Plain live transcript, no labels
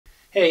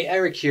Hey,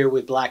 Eric here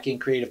with Black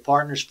Ink Creative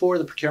Partners for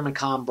the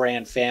ProcurementCon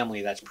brand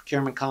family. That's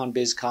ProcurementCon,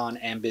 BizCon,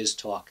 and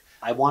BizTalk.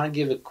 I want to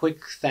give a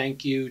quick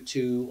thank you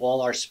to all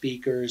our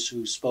speakers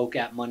who spoke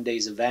at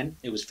Monday's event.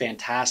 It was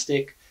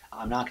fantastic.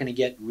 I'm not going to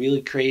get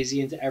really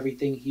crazy into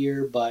everything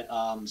here, but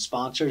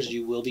sponsors,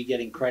 you will be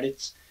getting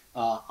credits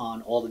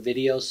on all the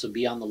videos, so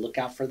be on the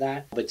lookout for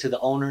that. But to the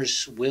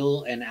owners,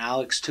 Will and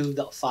Alex, two of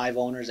the 5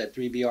 owners at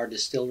 3BR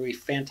Distillery,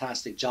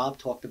 fantastic job,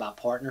 talked about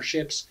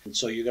partnerships. And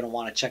so you're going to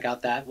want to check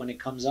out that when it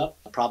comes up.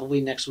 Probably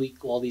next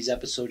week, all these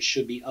episodes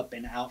should be up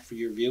and out for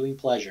your viewing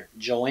pleasure.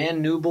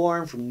 Joanne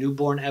Newborn from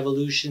Newborn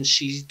Evolution,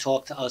 she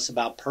talked to us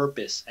about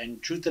purpose.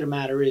 And truth of the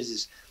matter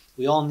is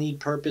we all need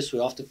purpose. We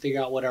all have to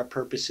figure out what our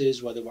purpose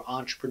is, whether we're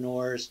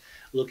entrepreneurs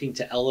looking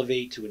to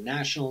elevate to a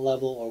national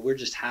level, or we're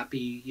just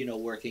happy,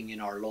 working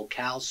in our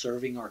locale,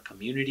 serving our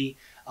community,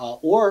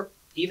 or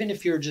even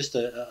if you're just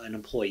an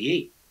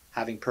employee,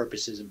 having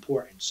purpose is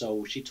important.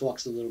 So she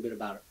talks a little bit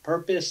about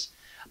purpose.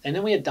 And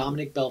then we had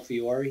Dominic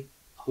Belfiore,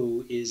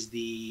 who is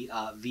the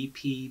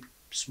VP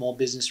Small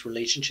Business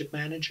Relationship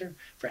Manager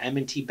for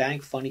M&T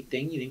Bank. Funny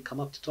thing, you didn't come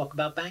up to talk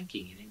about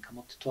banking. You didn't come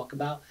up to talk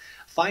about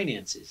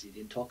finances. You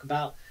didn't talk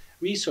about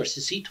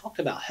resources. He talked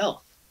about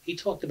health. He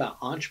talked about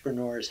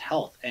entrepreneurs'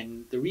 health.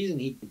 And the reason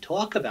he can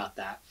talk about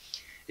that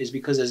is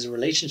because as a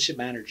relationship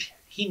manager,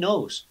 he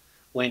knows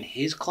when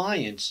his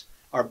clients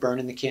are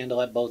burning the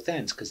candle at both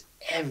ends, because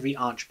every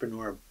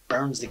entrepreneur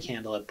burns the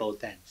candle at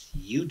both ends.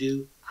 You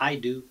do, I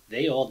do,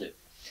 they all do.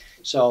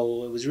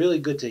 So it was really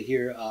good to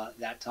hear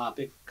that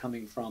topic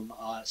coming from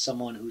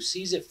someone who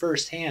sees it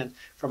firsthand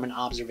from an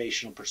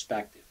observational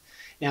perspective.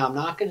 Now, I'm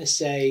not going to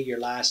say your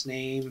last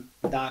name,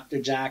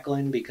 Dr.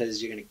 Jacqueline,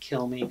 because you're going to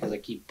kill me because I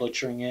keep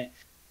butchering it.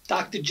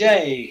 Dr.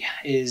 J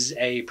is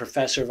a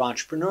professor of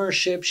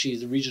entrepreneurship.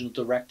 She's the regional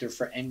director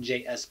for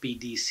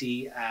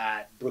NJSBDC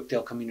at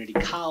Brookdale Community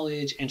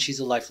College, and she's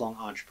a lifelong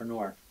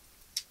entrepreneur.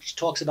 She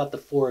talks about the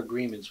 4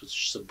 Agreements,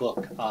 which is a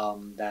book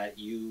that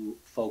you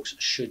folks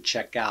should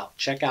check out.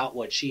 Check out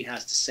what she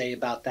has to say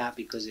about that,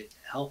 because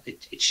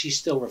she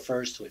still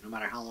refers to it. No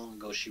matter how long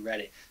ago she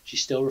read it, she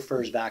still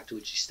refers back to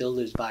it. She still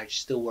lives by it. She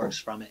still works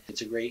from it.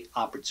 It's a great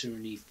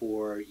opportunity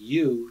for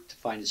you to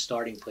find a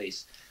starting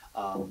place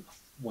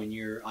when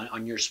you're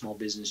on your small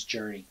business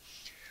journey.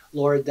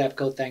 Laura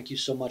Depko, thank you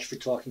so much for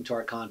talking to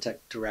our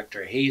contact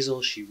director,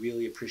 Hazel. She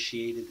really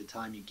appreciated the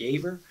time you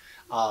gave her.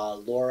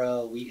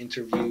 Laura, we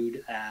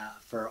interviewed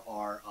for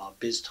our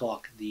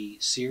BizTalk, the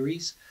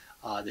series,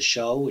 the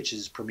show, which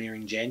is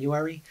premiering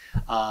January.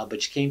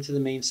 But she came to the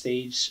main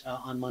stage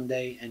on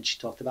Monday, and she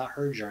talked about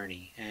her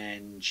journey.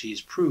 And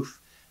she's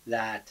proof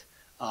that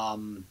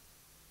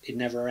it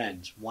never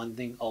ends. One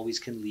thing always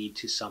can lead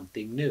to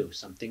something new,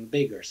 something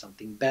bigger,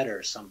 something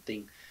better,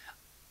 something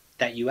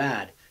that you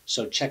add.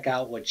 So check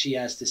out what she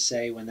has to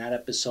say when that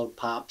episode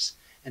pops.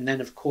 And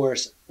then, of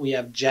course, we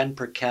have Jen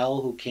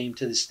Perkel, who came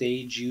to the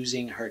stage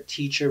using her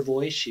teacher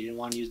voice. She didn't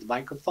want to use the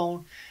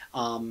microphone.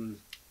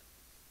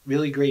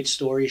 Really great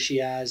story she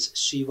has.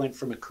 She went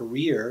from a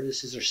career,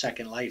 this is her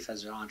second life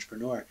as an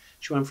entrepreneur.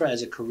 She went from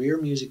as a career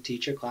music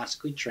teacher,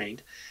 classically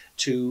trained,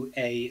 to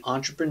a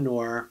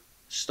entrepreneur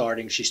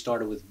she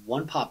started with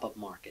 1 pop-up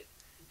market.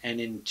 And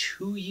in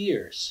 2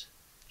 years,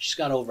 she's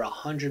got over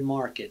 100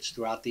 markets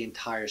throughout the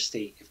entire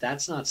state. If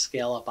that's not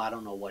scale up, I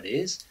don't know what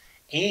is.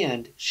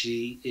 And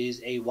she is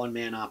a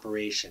one-man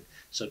operation.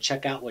 So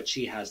check out what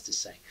she has to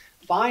say.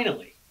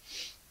 Finally,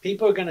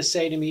 people are going to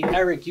say to me,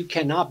 Eric, you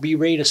cannot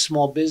berate a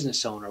small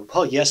business owner.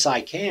 Well, yes,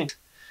 I can.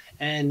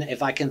 And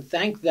if I can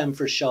thank them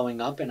for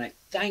showing up, and I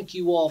thank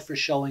you all for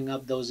showing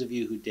up, those of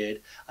you who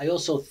did, I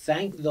also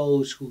thank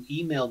those who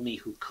emailed me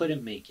who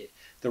couldn't make it.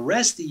 The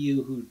rest of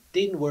you who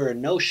didn't, were a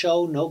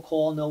no-show, no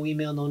call, no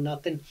email, no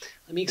nothing,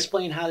 let me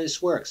explain how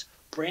this works.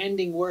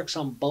 Branding works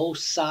on both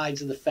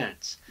sides of the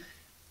fence.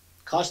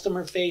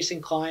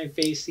 Customer-facing,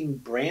 client-facing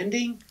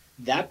branding,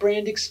 that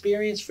brand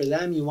experience for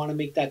them, you want to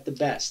make that the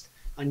best.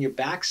 On your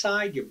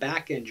backside, your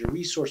back end, your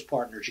resource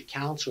partners, your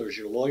counselors,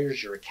 your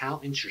lawyers, your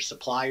accountants, your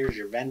suppliers,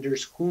 your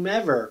vendors,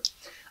 whomever,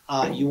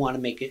 you want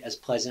to make it as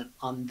pleasant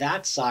on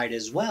that side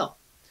as well,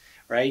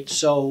 right?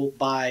 So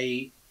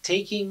by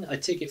taking a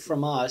ticket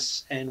from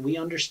us, and we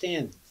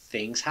understand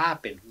things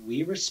happen,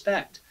 we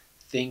respect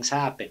things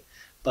happen,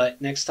 but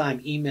next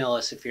time email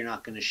us if you're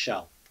not going to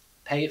show.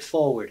 Pay it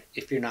forward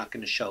if you're not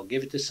going to show.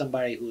 Give it to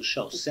somebody who will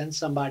show. Send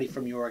somebody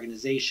from your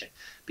organization,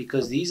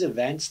 because these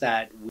events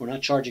that we're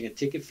not charging a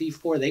ticket fee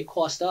for, they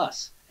cost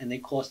us, and they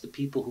cost the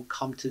people who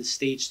come to the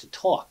stage to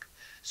talk.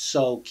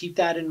 So keep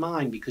that in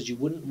mind, because you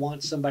wouldn't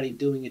want somebody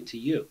doing it to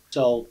you.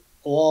 So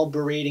all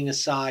berating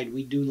aside,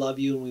 we do love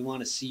you, and we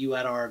want to see you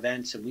at our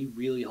events, and we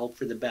really hope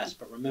for the best.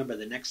 But remember,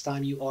 the next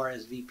time you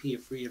RSVP a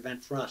free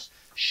event for us,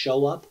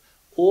 show up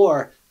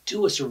or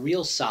do us a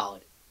real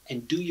solid.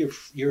 And do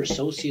your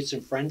associates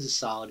and friends a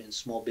solid in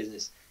small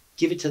business.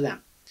 Give it to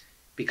them,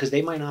 because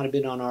they might not have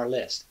been on our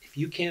list. If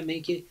you can't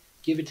make it,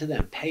 give it to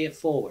them. Pay it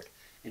forward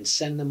and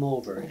send them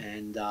over.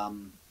 And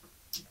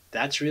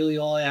that's really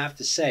all I have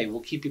to say.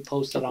 We'll keep you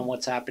posted on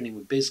what's happening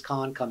with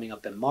BizCon coming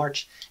up in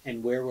March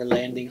and where we're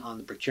landing on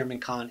the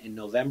ProcurementCon in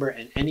November,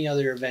 and any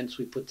other events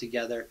we put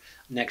together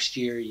next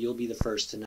year, you'll be the first to know.